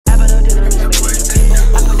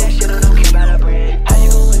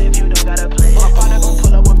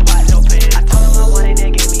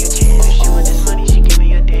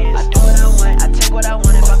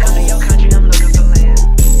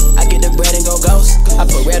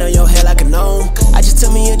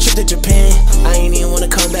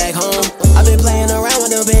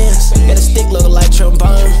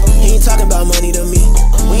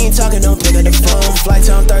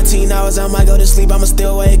sleep, I'ma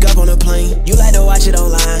still wake up on a plane. You like to watch it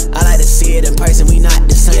online, I like to see it in person, we not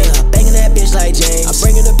the same. Yeah, banging that bitch like James, I'm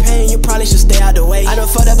bringing the pain, you probably should stay out the way. I done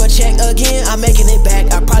fucked up a check again, I'm making it back,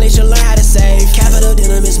 I probably should learn how to save. Capital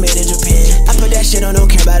denim is made in Japan, I put that shit on, don't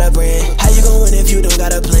care about a brand. How you gon' win if you don't got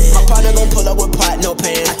a plan? My partner gon' pull up with pot, no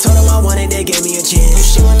pan. I told them I wanted, they gave me a chance. If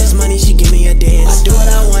she want this money, she give me a dance. I do what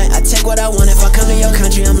I want, I take what I want. If I come to your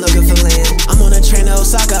country, I'm looking for land. I'm on a train to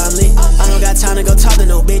Osaka, I'm lit. I don't got time to go talk to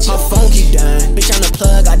no bitch. My phone keep dying, bitch, I'm the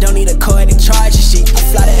plug, I don't need a cord to charge your shit. I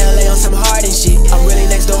fly to LA on some hard and shit. I'm really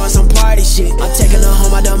next door on some party shit. I'm taking her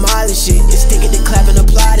home, I done Molly shit. It's sticking to clap and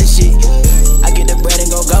apply this shit. I get the bread and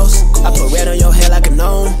go ghost. I put red on your head like a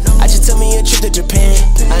gnome. I just took me a trip to Japan,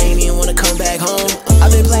 I ain't even wanna come back home.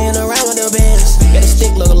 I've been playing around with the bands, got a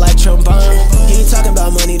stick looking like trombone. He ain't talking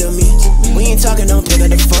about money to me, we ain't talking, don't pick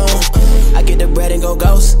up the phone. I get the bread and go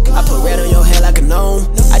ghost. I put red on your head like a gnome.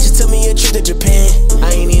 I just took me a trip to Japan,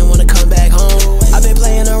 I ain't even wanna come back home. I've been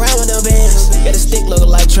playing around with the bands, got a stick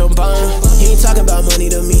looking like trombone. He ain't talking about money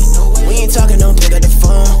to me, we ain't talking, don't pick up the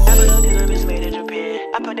phone.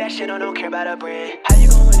 I put that shit on, don't care about a brand. How you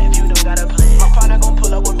gon' win if you don't got a plan? My partner gon'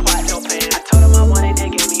 pull up with pot, no pan. I told him I wanted, they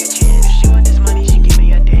gave me a chance.